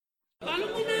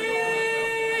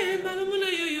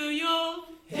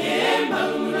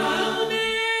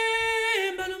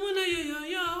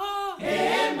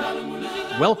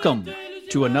Welcome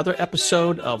to another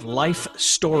episode of Life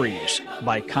Stories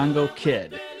by Congo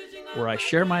Kid, where I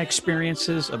share my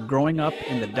experiences of growing up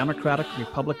in the Democratic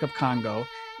Republic of Congo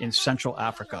in Central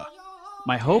Africa.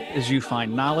 My hope is you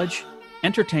find knowledge,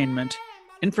 entertainment,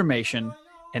 information,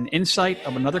 and insight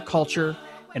of another culture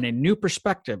and a new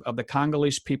perspective of the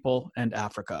Congolese people and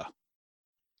Africa.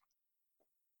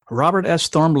 Robert S.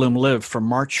 Thornblum lived from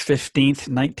March 15th,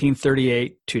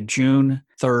 1938 to June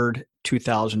 3rd,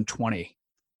 2020.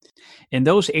 In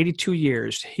those 82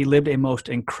 years, he lived a most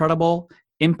incredible,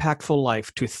 impactful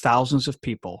life to thousands of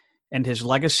people, and his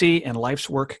legacy and life's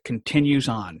work continues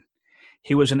on.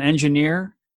 He was an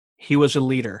engineer, he was a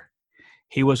leader,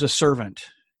 he was a servant,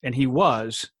 and he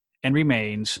was, and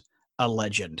remains, a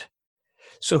legend.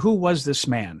 So who was this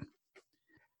man?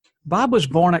 Bob was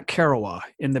born at Karawa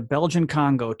in the Belgian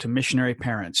Congo to missionary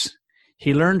parents.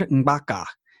 He learned Mbaka,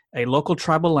 a local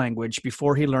tribal language,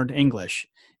 before he learned English,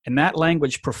 and that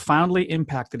language profoundly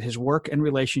impacted his work and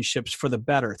relationships for the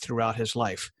better throughout his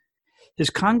life. His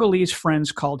Congolese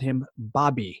friends called him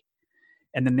Bobby,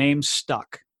 and the name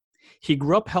stuck. He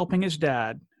grew up helping his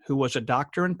dad, who was a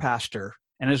doctor and pastor,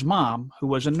 and his mom, who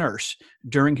was a nurse,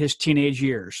 during his teenage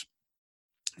years.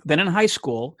 Then in high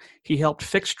school, he helped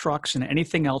fix trucks and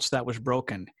anything else that was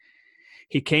broken.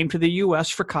 He came to the U.S.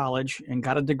 for college and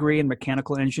got a degree in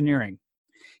mechanical engineering.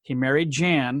 He married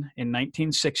Jan in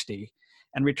 1960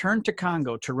 and returned to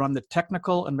Congo to run the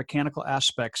technical and mechanical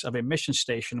aspects of a mission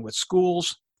station with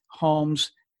schools,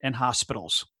 homes, and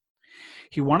hospitals.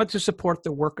 He wanted to support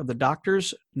the work of the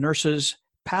doctors, nurses,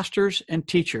 pastors, and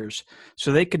teachers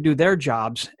so they could do their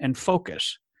jobs and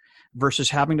focus, versus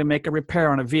having to make a repair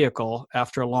on a vehicle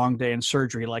after a long day in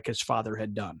surgery like his father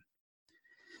had done.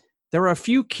 There are a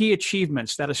few key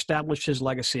achievements that established his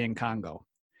legacy in Congo.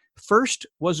 First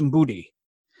was Mbudi.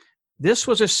 This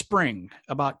was a spring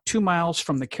about 2 miles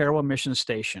from the Karawa mission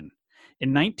station. In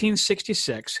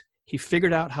 1966, he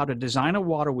figured out how to design a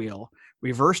water wheel,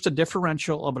 reverse the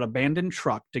differential of an abandoned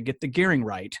truck to get the gearing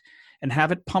right, and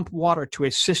have it pump water to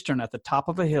a cistern at the top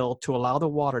of a hill to allow the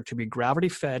water to be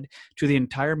gravity-fed to the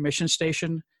entire mission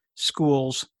station,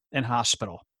 schools, and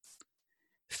hospital.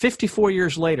 54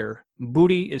 years later,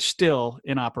 Mbudi is still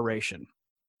in operation.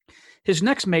 His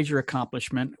next major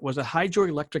accomplishment was a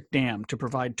hydroelectric dam to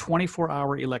provide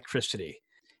 24-hour electricity.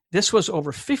 This was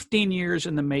over 15 years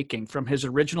in the making, from his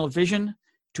original vision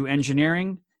to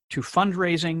engineering to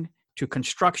fundraising to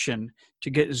construction to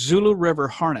get Zulu River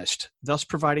harnessed, thus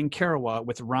providing Karawa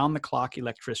with round-the-clock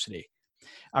electricity.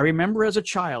 I remember as a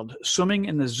child swimming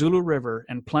in the Zulu River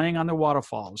and playing on the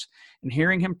waterfalls and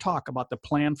hearing him talk about the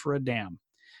plan for a dam.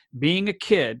 Being a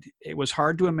kid, it was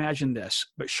hard to imagine this,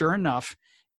 but sure enough,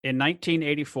 in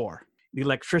 1984, the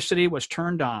electricity was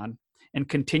turned on and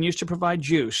continues to provide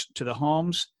juice to the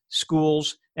homes,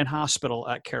 schools, and hospital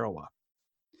at Karawa.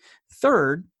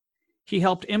 Third, he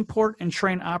helped import and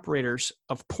train operators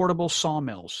of portable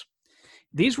sawmills.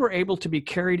 These were able to be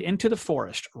carried into the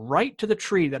forest, right to the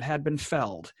tree that had been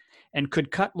felled, and could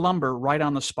cut lumber right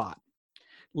on the spot.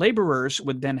 Laborers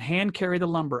would then hand carry the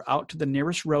lumber out to the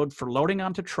nearest road for loading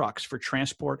onto trucks for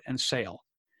transport and sale.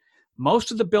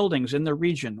 Most of the buildings in the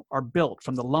region are built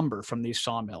from the lumber from these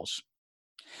sawmills.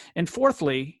 And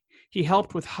fourthly, he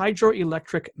helped with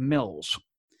hydroelectric mills.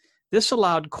 This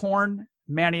allowed corn,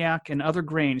 manioc, and other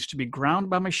grains to be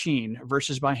ground by machine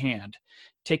versus by hand,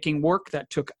 taking work that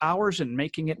took hours and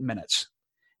making it minutes.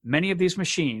 Many of these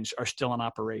machines are still in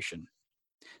operation.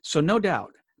 So no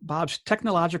doubt, Bob's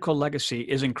technological legacy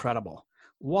is incredible.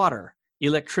 Water,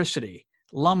 electricity,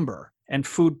 lumber, and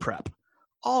food prep,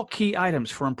 all key items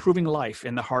for improving life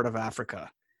in the heart of Africa.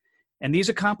 And these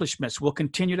accomplishments will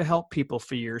continue to help people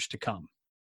for years to come.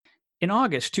 In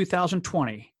August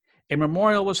 2020, a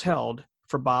memorial was held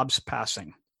for Bob's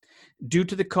passing. Due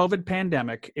to the COVID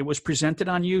pandemic, it was presented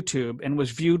on YouTube and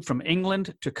was viewed from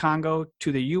England to Congo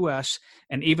to the US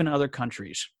and even other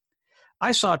countries.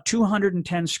 I saw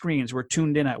 210 screens were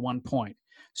tuned in at one point,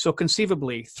 so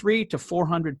conceivably 300 to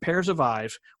 400 pairs of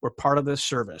eyes were part of this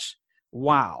service.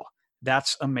 Wow,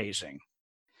 that's amazing.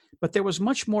 But there was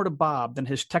much more to Bob than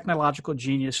his technological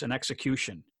genius and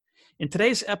execution. In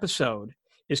today's episode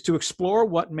is to explore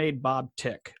what made Bob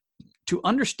tick, to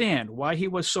understand why he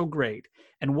was so great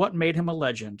and what made him a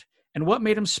legend and what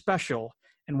made him special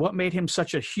and what made him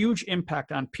such a huge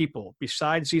impact on people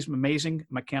besides these amazing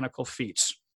mechanical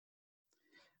feats.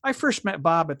 I first met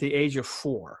Bob at the age of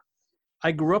 4.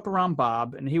 I grew up around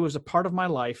Bob, and he was a part of my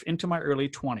life into my early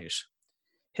 20s.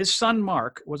 His son,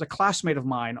 Mark, was a classmate of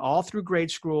mine all through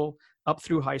grade school, up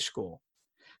through high school.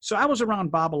 So I was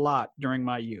around Bob a lot during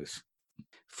my youth.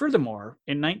 Furthermore,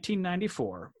 in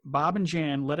 1994, Bob and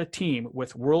Jan led a team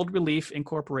with World Relief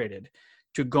Incorporated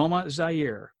to Goma,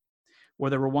 Zaire, where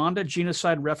the Rwanda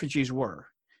genocide refugees were,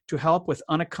 to help with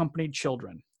unaccompanied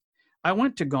children. I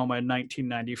went to Goma in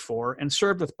 1994 and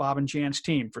served with Bob and Jan's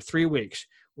team for 3 weeks,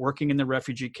 working in the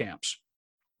refugee camps.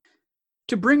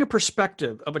 To bring a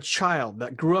perspective of a child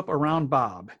that grew up around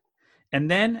Bob, and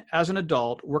then as an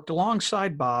adult worked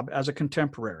alongside Bob as a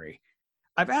contemporary,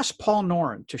 I've asked Paul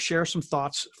Noren to share some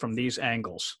thoughts from these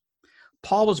angles.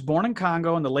 Paul was born in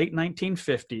Congo in the late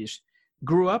 1950s,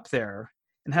 grew up there,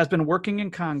 and has been working in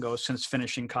Congo since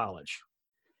finishing college.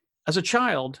 As a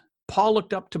child, Paul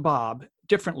looked up to Bob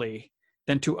differently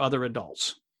than to other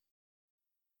adults.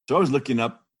 So I was looking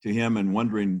up to him and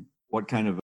wondering what kind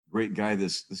of a great guy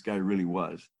this guy really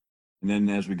was. And then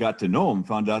as we got to know him,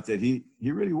 found out that he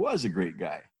really was a great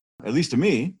guy, at least to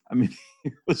me. I mean,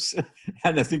 he was,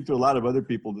 and I think to a lot of other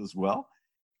people as well.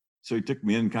 So he took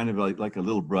me in kind of like a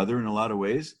little brother in a lot of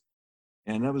ways.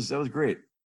 And that was great.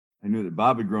 I knew that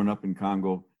Bob had grown up in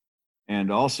Congo,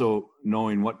 and also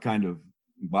knowing what kind of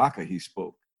Baka he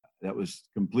spoke. That was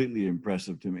completely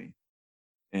impressive to me,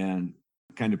 and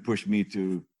kind of pushed me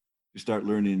to start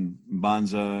learning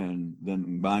Mbanza and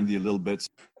then Mbandi a little bit.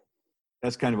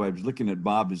 That's kind of why I was looking at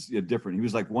Bob as different. He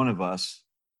was like one of us,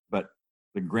 but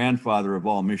the grandfather of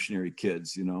all missionary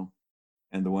kids, you know,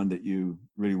 and the one that you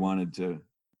really wanted to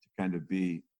kind of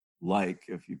be like,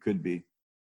 if you could be.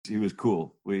 He was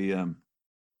cool. We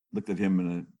looked at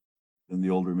him in the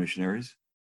older missionaries,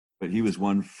 but he was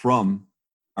one from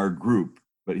our group,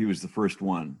 but he was the first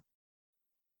one.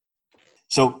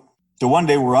 So one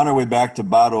day we're on our way back to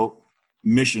Bado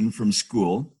Mission from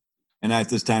school. And at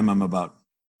this time I'm about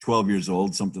 12 years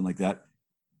old, something like that.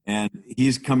 And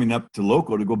he's coming up to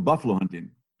Loco to go buffalo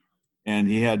hunting. And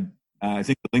he had, I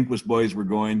think the Linquist boys were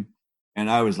going. And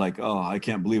I was like, oh, I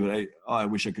can't believe it. I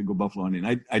wish I could go buffalo hunting.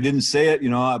 I didn't say it, you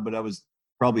know, but I was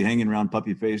probably hanging around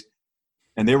puppy faced.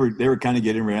 And they were kind of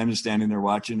getting ready. I'm just standing there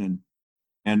watching,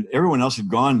 and everyone else had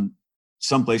gone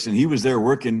someplace, and he was there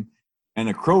working, and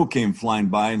a crow came flying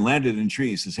by and landed in a tree.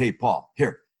 He says, hey, Paul,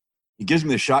 here. He gives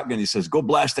me the shotgun. He says, go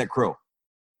blast that crow.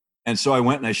 And so I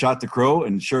went and I shot the crow,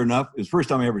 and sure enough, it was the first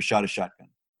time I ever shot a shotgun.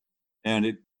 And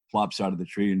it plops out of the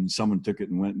tree, and someone took it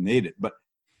and went and ate it. But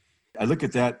I look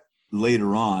at that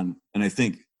later on, and I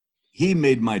think he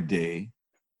made my day.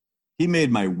 He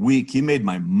made my week. He made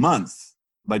my month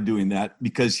by doing that,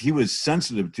 because he was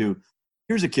sensitive to,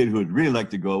 here's a kid who would really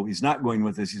like to go. He's not going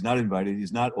with us. He's not invited.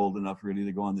 He's not old enough really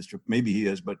to go on this trip. Maybe he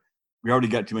is, but we already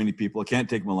got too many people. I can't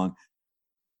take him along.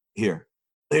 Here,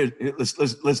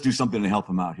 let's do something to help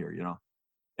him out here, you know.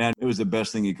 And it was the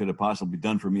best thing he could have possibly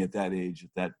done for me at that age,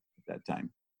 at that time.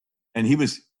 And he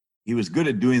was good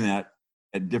at doing that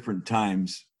at different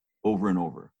times over and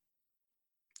over.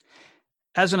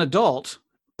 As an adult,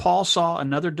 Paul saw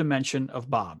another dimension of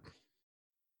Bob.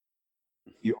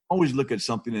 You always look at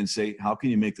something and say, how can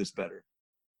you make this better?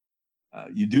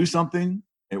 You do something,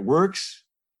 it works,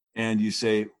 and you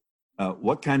say,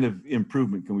 what kind of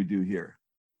improvement can we do here?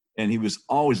 And he was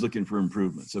always looking for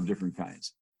improvements of different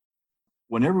kinds.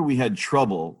 Whenever we had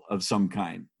trouble of some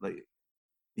kind, like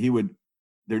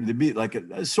there'd be like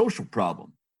a social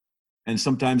problem. And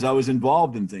sometimes I was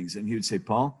involved in things, and he would say,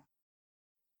 Paul,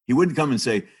 he wouldn't come and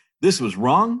say, this was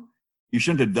wrong. You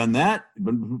shouldn't have done that.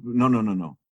 But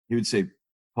no. He would say,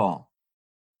 Paul,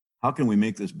 how can we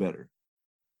make this better?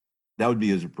 That would be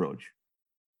his approach.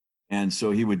 And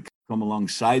so he would come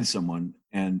alongside someone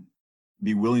and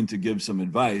be willing to give some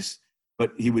advice,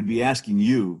 but he would be asking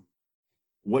you,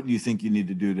 what do you think you need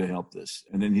to do to help this?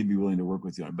 And then he'd be willing to work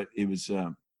with you on it. But it was,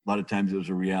 a lot of times it was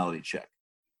a reality check.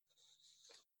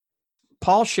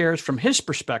 Paul shares from his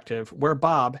perspective where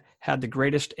Bob had the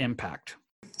greatest impact.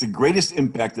 The greatest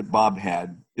impact that Bob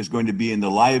had is going to be in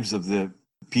the lives of the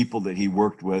people that he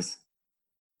worked with,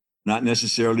 not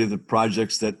necessarily the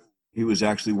projects that he was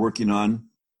actually working on.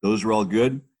 Those are all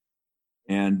good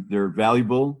and they're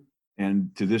valuable.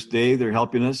 And to this day, they're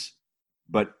helping us.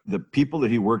 But the people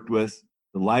that he worked with,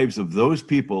 the lives of those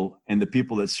people and the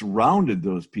people that surrounded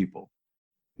those people.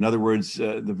 In other words,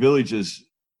 the village is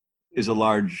a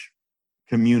large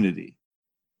community,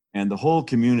 and the whole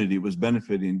community was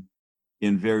benefiting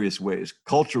in various ways,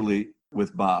 culturally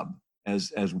with Bob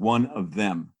as one of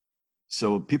them.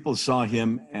 So people saw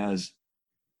him as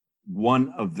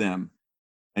one of them.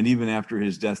 And even after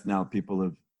his death now,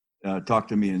 people have talked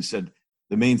to me and said,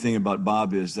 the main thing about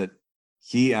Bob is that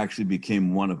he actually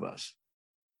became one of us.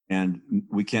 And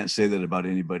we can't say that about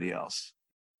anybody else.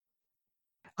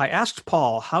 I asked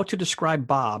Paul how to describe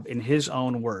Bob in his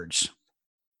own words.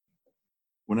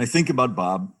 When I think about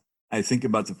Bob, I think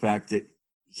about the fact that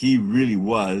he really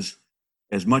was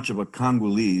as much of a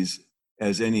Congolese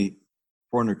as any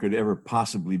foreigner could ever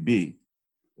possibly be.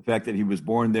 The fact that he was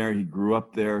born there, he grew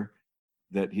up there,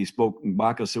 that he spoke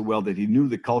Mbaka so well, that he knew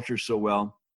the culture so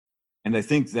well. And I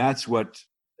think that's what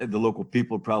the local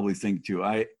people probably think too.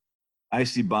 I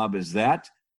see Bob as that.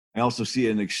 I also see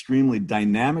an extremely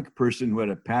dynamic person who had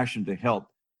a passion to help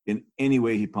in any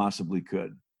way he possibly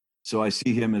could. So I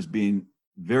see him as being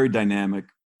very dynamic,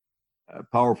 a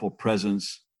powerful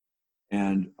presence,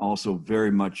 and also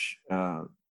very much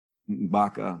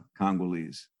Mbaka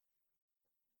Congolese.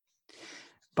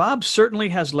 Bob certainly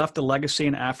has left a legacy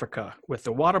in Africa with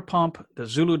the water pump, the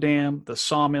Zulu Dam, the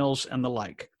sawmills, and the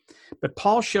like. But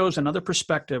Paul shows another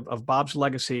perspective of Bob's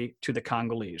legacy to the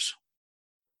Congolese.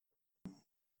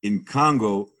 In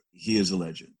Congo, he is a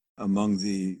legend among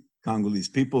the Congolese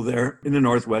people there in the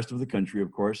northwest of the country,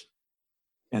 of course.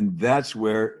 And that's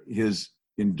where his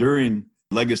enduring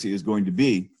legacy is going to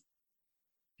be.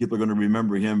 People are going to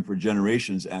remember him for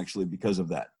generations, actually, because of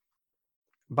that.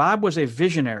 Bob was a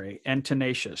visionary and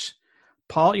tenacious.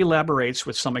 Paul elaborates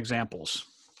with some examples.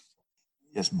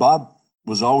 Yes, Bob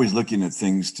was always looking at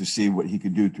things to see what he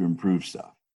could do to improve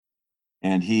stuff.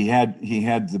 And he had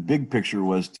the big picture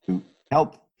was to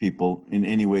help people in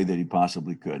any way that he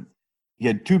possibly could. He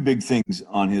had two big things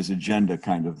on his agenda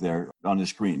kind of there on the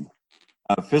screen.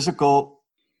 Physical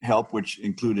help, which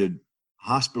included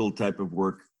hospital type of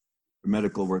work,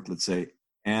 medical work, let's say,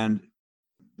 and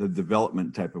the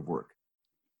development type of work.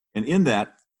 And in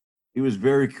that, he was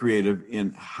very creative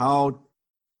in how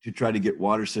to try to get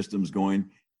water systems going.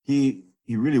 He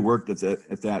really worked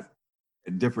at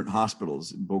different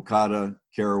hospitals, Bokata,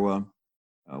 Karawa,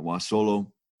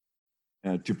 Wasolo,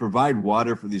 to provide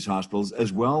water for these hospitals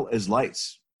as well as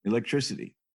lights,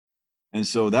 electricity. And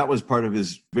so that was part of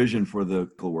his vision for the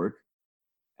work.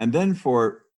 And then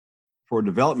for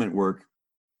development work,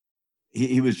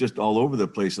 he was just all over the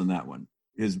place on that one.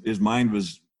 His mind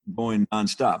was going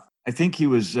nonstop. I think he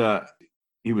was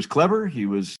clever.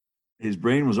 His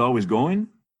brain was always going.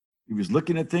 He was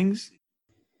looking at things.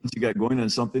 Once he got going on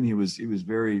something, he was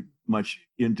very much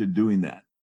into doing that.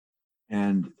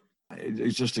 And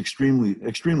it's just extremely,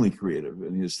 extremely creative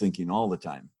in his thinking all the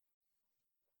time.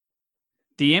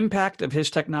 The impact of his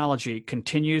technology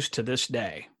continues to this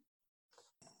day.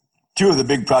 Two of the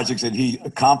big projects that he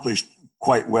accomplished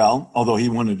quite well, although he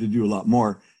wanted to do a lot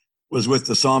more, was with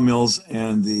the sawmills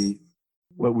and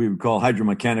what we would call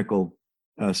hydromechanical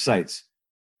sites.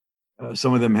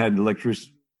 Some of them had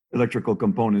electrical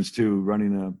components too,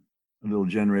 running a little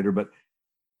generator, but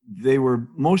they were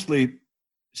mostly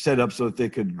set up so that they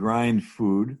could grind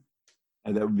food.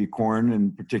 That would be corn,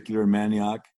 in particular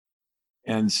manioc,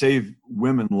 and save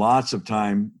women lots of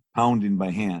time pounding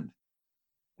by hand.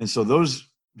 And so those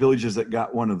villages that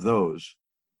got one of those,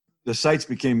 the sites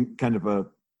became kind of a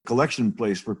collection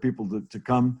place for people to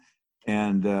come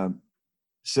and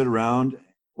sit around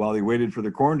while they waited for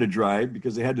the corn to dry,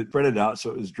 because they had to spread it out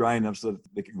so it was dry enough so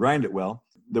that they could grind it well.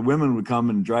 The women would come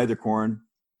and dry the corn,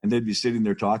 and they'd be sitting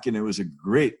there talking. It was a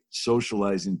great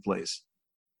socializing place.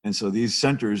 And so these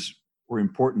centers were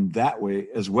important that way,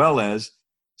 as well as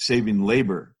saving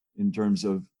labor in terms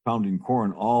of pounding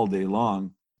corn all day long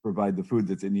to provide the food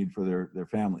that they need for their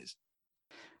families.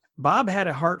 Bob had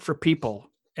a heart for people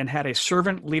and had a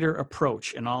servant leader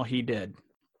approach in all he did.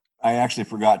 I actually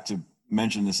forgot to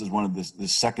mention this as one of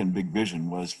this second big vision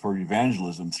was for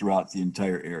evangelism throughout the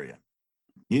entire area.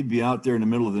 He'd be out there in the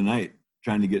middle of the night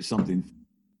trying to get something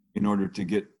in order to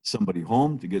get somebody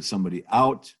home, to get somebody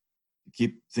out, to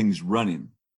keep things running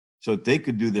so that they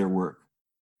could do their work.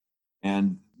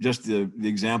 And just the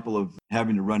example of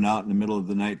having to run out in the middle of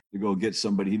the night to go get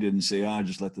somebody, he didn't say,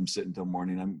 just let them sit until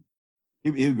morning.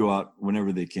 He would go out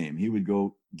whenever they came. He would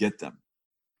go get them.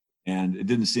 And it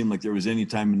didn't seem like there was any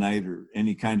time of night or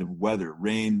any kind of weather,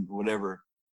 rain, whatever.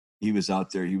 He was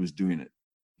out there. He was doing it.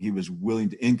 He was willing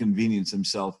to inconvenience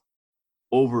himself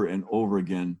over and over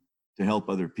again to help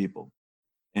other people.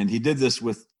 And he did this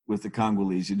with the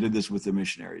Congolese. He did this with the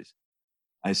missionaries.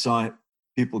 I saw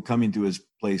people coming to his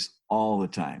place all the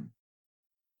time.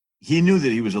 He knew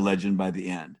that he was a legend by the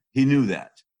end. He knew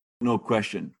that, no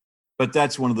question. But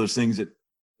that's one of those things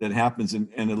that happens. And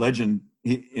a legend,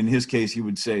 in his case, he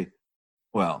would say,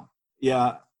 well,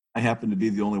 yeah, I happen to be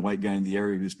the only white guy in the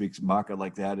area who speaks Mbaka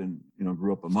like that and,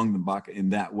 grew up among the Mbaka in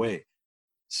that way.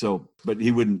 So, but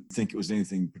he wouldn't think it was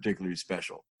anything particularly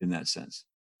special in that sense.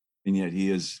 And yet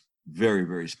he is very,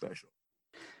 very special.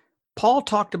 Paul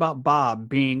talked about Bob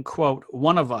being, quote,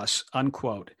 one of us,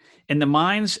 unquote, in the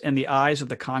minds and the eyes of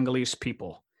the Congolese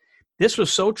people. This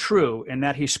was so true in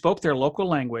that he spoke their local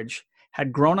language,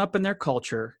 had grown up in their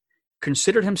culture,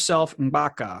 considered himself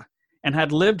Mbaka, and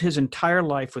had lived his entire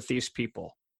life with these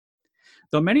people.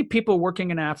 Though many people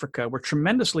working in Africa were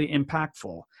tremendously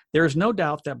impactful, there is no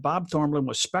doubt that Bob Thornblum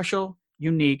was special,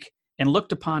 unique, and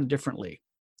looked upon differently.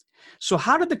 So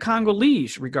how did the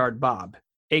Congolese regard Bob,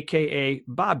 aka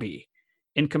Bobby,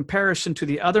 in comparison to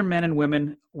the other men and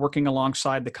women working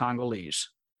alongside the Congolese?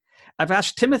 I've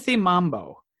asked Timothy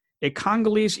Mambo, a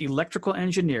Congolese electrical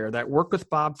engineer that worked with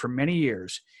Bob for many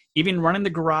years, even running the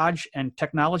garage and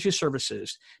technology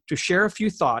services, to share a few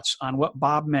thoughts on what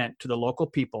Bob meant to the local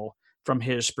people from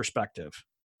his perspective.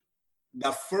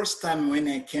 The first time when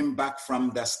I came back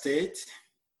from the States,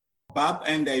 Bob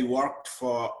and I worked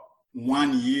for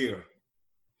 1 year.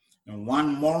 And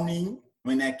one morning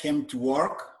when I came to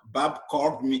work, Bob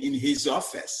called me in his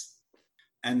office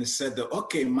and said,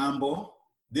 "Okay, Mambo,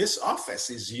 this office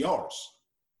is yours.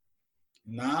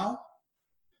 Now,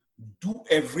 do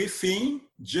everything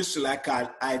just like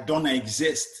I don't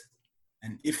exist.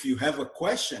 And if you have a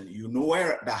question, you know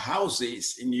where the house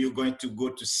is, and you're going to go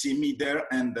to see me there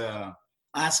and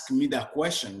ask me the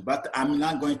question. But I'm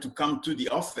not going to come to the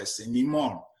office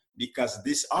anymore because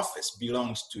this office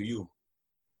belongs to you."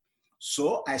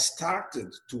 So I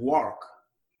started to work.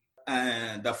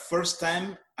 And the first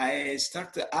time I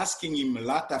started asking him a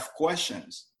lot of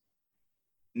questions.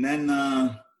 And then,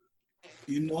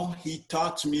 he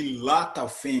taught me a lot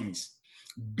of things.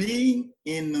 Being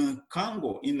in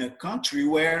Congo, in a country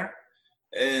where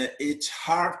it's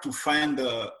hard to find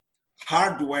a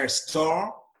hardware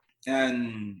store,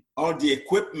 and all the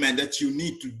equipment that you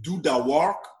need to do the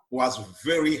work was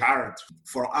very hard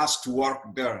for us to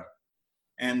work there.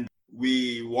 And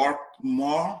we worked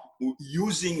more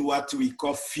using what we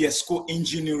call fiasco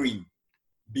engineering,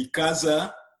 because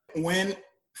when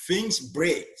things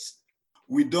break,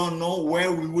 we don't know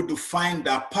where we would find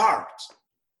the part.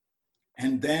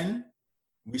 And then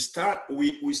we start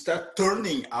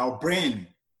turning our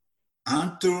brain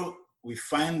until we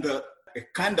find a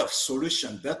kind of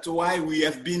solution. That's why we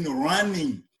have been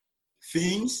running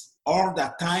things all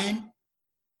the time,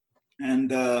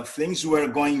 and things were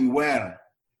going well.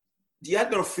 The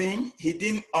other thing, he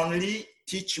didn't only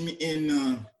teach me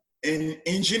in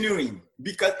engineering,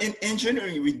 because in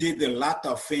engineering we did a lot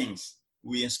of things.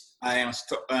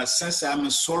 Since I'm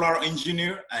a solar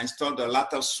engineer, I installed a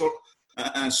lot of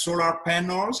solar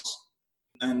panels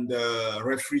and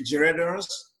refrigerators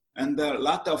and a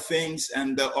lot of things.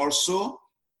 And also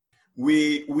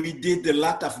we did a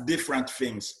lot of different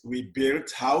things. We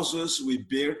built houses, we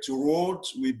built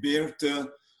roads, we built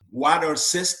water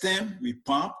system, we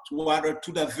pumped water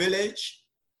to the village.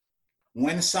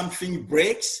 When something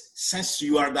breaks, since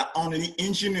you are the only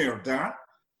engineer there,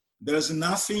 there's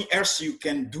nothing else you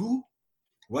can do.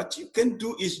 What you can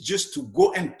do is just to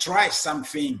go and try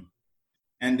something.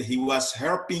 And he was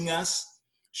helping us,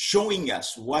 showing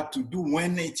us what to do.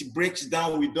 When it breaks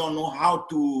down, we don't know how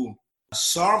to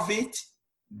solve it.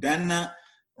 Then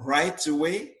right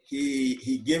away,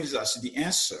 he gives us the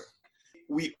answer.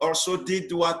 We also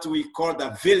did what we call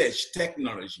the village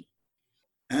technology.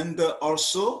 And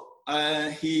also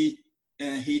he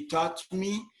taught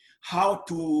me how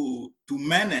to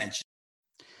manage.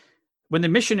 When the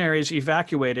missionaries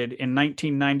evacuated in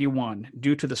 1991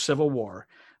 due to the Civil War,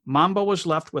 Mambo was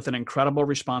left with an incredible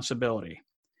responsibility.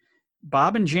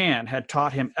 Bob and Jan had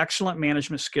taught him excellent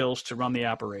management skills to run the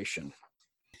operation.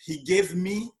 He gave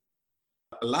me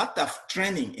a lot of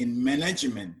training in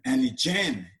management, and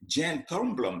Jan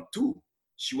Thornblum too.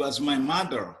 She was my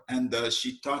mother, and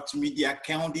she taught me the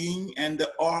accounting and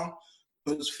all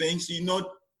those things. In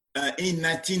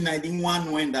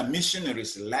 1991, when the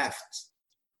missionaries left,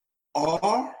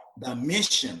 all the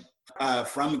mission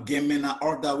from Gemena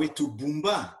all the way to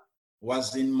Bumba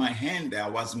was in my hand. I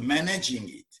was managing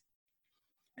it.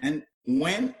 And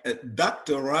when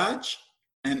Dr. Raj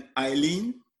and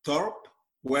Eileen Thorpe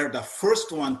were the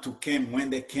first one to come, when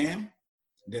they came,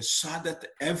 they saw that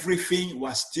everything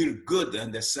was still good,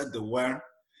 and they said the word.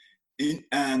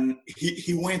 And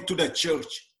he went to the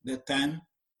church that time,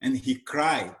 and he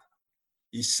cried.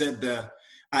 He said,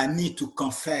 "I need to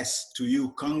confess to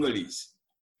you, Congolese.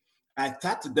 I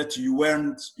thought that you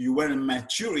weren't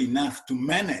mature enough to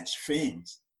manage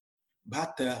things,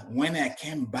 but when I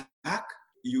came back,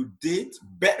 you did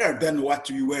better than what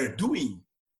you were doing.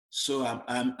 So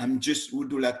I'm just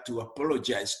would like to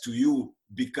apologize to you,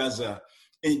 because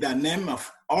in the name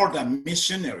of all the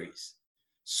missionaries."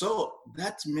 So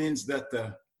that means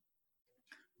that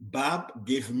Bob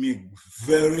gave me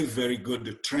very, very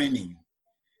good training.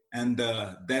 And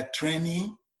that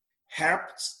training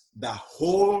helped the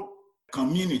whole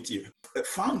community. I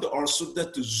found also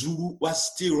that the zoo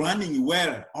was still running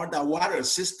well, or the water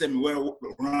system were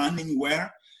running well.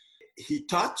 He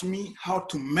taught me how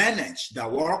to manage the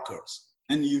workers.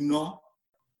 And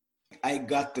I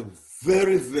got a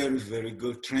very, very, very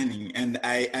good training, and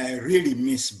I really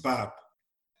miss Bob.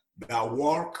 The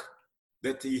work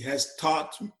that he has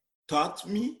taught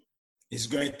me is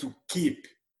going to keep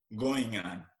going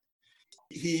on.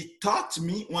 He taught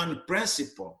me one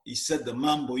principle. He said, the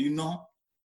Mambo,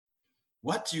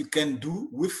 what you can do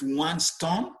with one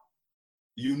stone,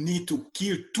 you need to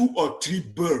kill 2 or 3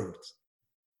 birds.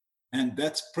 And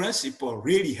that principle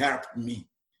really helped me,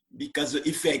 because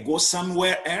if I go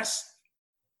somewhere else,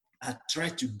 I try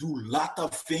to do a lot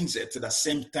of things at the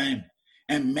same time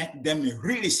and make them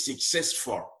really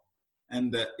successful.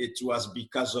 And it was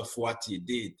because of what he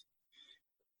did.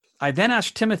 I then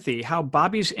asked Timothy how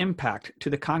Bobby's impact to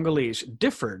the Congolese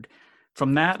differed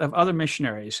from that of other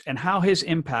missionaries and how his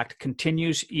impact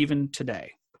continues even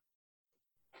today.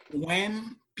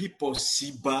 When people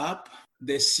see Bob,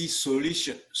 they see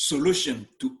solution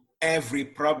to every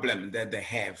problem that they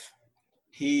have.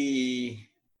 He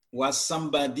was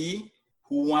somebody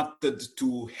who wanted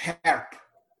to help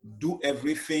do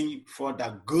everything for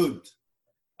the good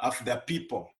of the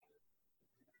people.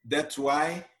 That's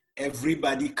why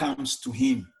everybody comes to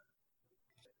him.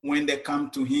 When they come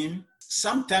to him,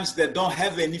 sometimes they don't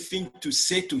have anything to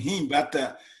say to him,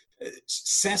 but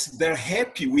since they're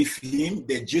happy with him,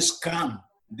 they just come.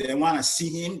 They want to see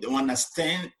him, they want to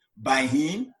stand by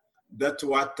him. That's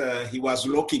what he was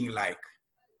looking like.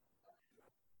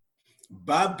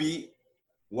 Bobby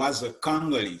was a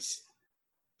Congolese.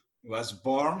 He was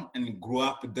born and grew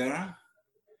up there.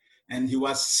 And he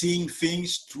was seeing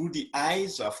things through the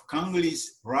eyes of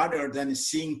Congolese rather than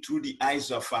seeing through the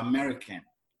eyes of American.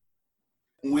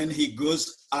 When he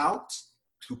goes out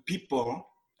to people,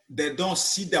 they don't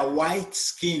see the white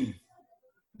skin.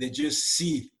 They just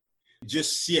see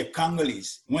a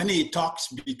Congolese. When he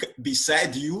talks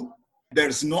beside you,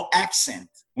 there's no accent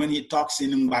when he talks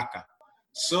in Mbaka.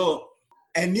 So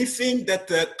anything that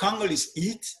the Congolese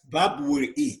eat, Bob will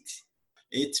eat.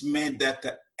 It meant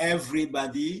that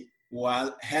everybody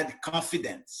had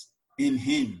confidence in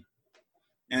him.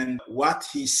 And what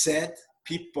he said,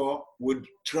 people would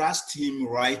trust him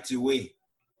right away.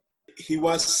 He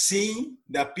was seeing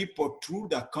the people through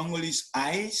the Congolese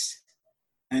eyes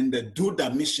and do the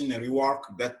missionary work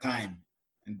that time.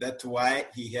 And that's why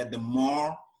he had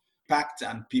more impact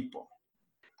on people.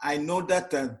 I know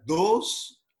that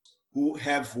those who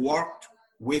have worked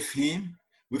with him,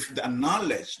 with the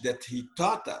knowledge that he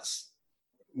taught us,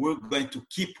 we're going to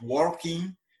keep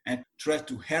working and try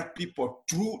to help people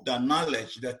through the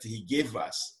knowledge that he gave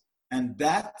us. And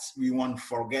that we won't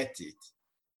forget it.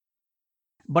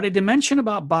 But a dimension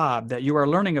about Bob that you are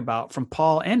learning about from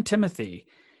Paul and Timothy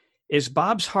is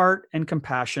Bob's heart and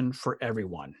compassion for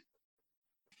everyone.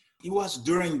 It was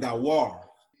during the war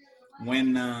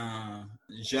when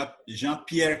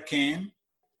Jean-Pierre came,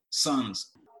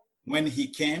 sons. When he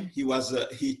came,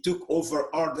 he took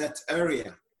over all that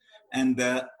area. And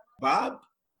Bob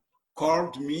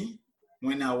called me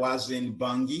when I was in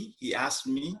Bangui. He asked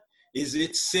me, is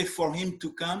it safe for him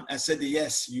to come? I said,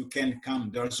 yes, you can come.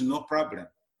 There's no problem.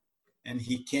 And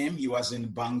he came. He was in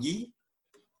Bangui.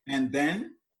 And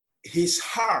then his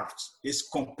heart, his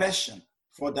compassion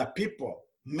for the people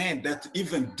meant that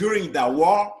even during the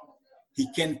war, he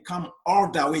can come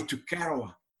all the way to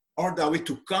Karawa, all the way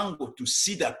to Congo to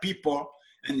see the people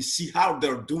and see how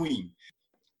they're doing.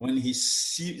 When he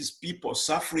sees people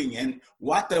suffering and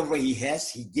whatever he has,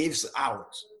 he gives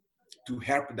out to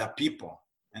help the people.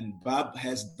 And Bob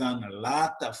has done a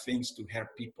lot of things to help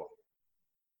people.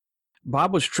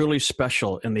 Bob was truly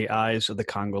special in the eyes of the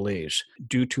Congolese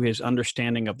due to his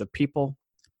understanding of the people,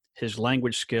 his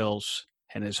language skills,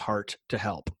 and his heart to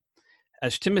help.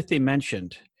 As Timothy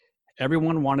mentioned,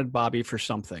 everyone wanted Bobby for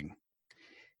something.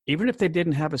 Even if they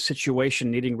didn't have a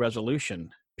situation needing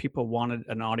resolution, people wanted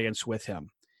an audience with him.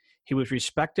 He was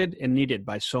respected and needed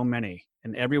by so many,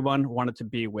 and everyone wanted to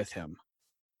be with him.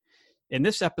 In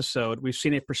this episode, we've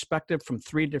seen a perspective from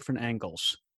 3 different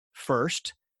angles.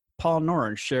 First, Paul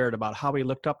Noren shared about how he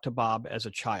looked up to Bob as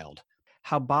a child,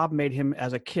 how Bob made him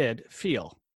as a kid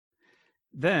feel.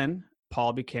 Then,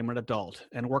 Paul became an adult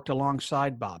and worked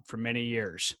alongside Bob for many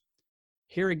years.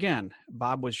 Here again,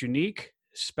 Bob was unique,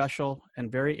 special,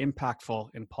 and very impactful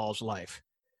in Paul's life.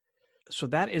 So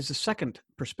that is the second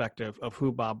perspective of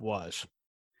who Bob was.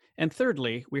 And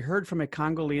thirdly, we heard from a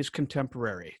Congolese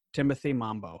contemporary, Timothy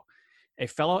Mambo, a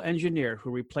fellow engineer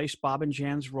who replaced Bob and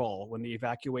Jan's role when the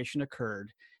evacuation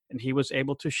occurred, and he was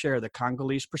able to share the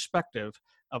Congolese perspective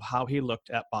of how he looked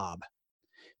at Bob.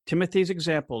 Timothy's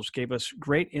examples gave us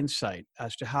great insight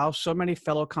as to how so many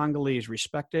fellow Congolese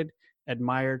respected,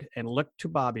 admired, and looked to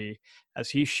Bobby as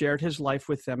he shared his life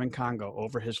with them in Congo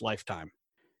over his lifetime.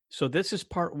 So this is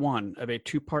part one of a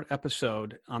two-part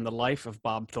episode on the life of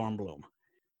Bob Thornblum.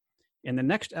 In the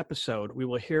next episode, we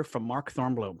will hear from Mark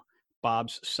Thornblum,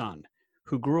 Bob's son,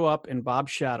 who grew up in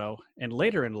Bob's shadow and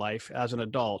later in life, as an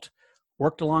adult,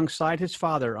 worked alongside his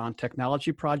father on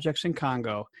technology projects in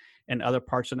Congo and other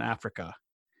parts in Africa.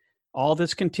 All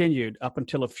this continued up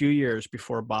until a few years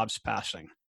before Bob's passing.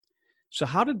 So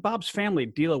how did Bob's family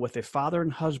deal with a father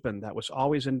and husband that was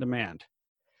always in demand?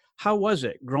 How was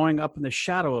it growing up in the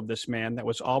shadow of this man that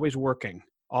was always working,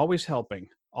 always helping,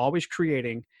 always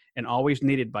creating, and always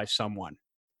needed by someone?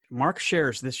 Mark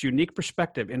shares this unique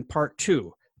perspective in part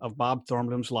two of Bob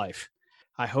Thornblum's life.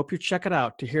 I hope you check it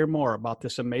out to hear more about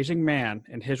this amazing man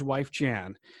and his wife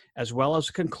Jan, as well as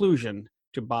a conclusion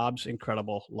to Bob's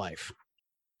incredible life.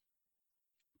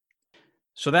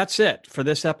 So that's it for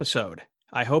this episode.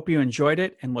 I hope you enjoyed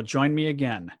it and will join me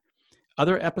again.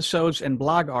 Other episodes and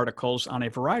blog articles on a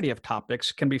variety of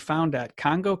topics can be found at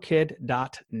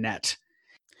congokid.net.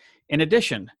 In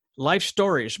addition, Life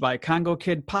Stories by Congo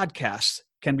Kid Podcasts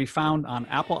can be found on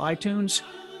Apple iTunes,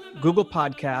 Google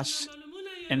Podcasts,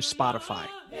 and Spotify.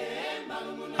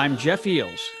 I'm Jeff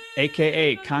Eels,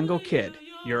 aka Congo Kid,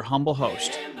 your humble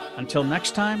host. Until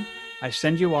next time, I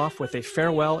send you off with a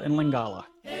farewell in Lingala.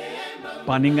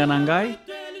 Paninganangai,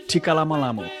 Tikala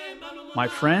Malamu. My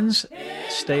friends,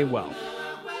 stay well.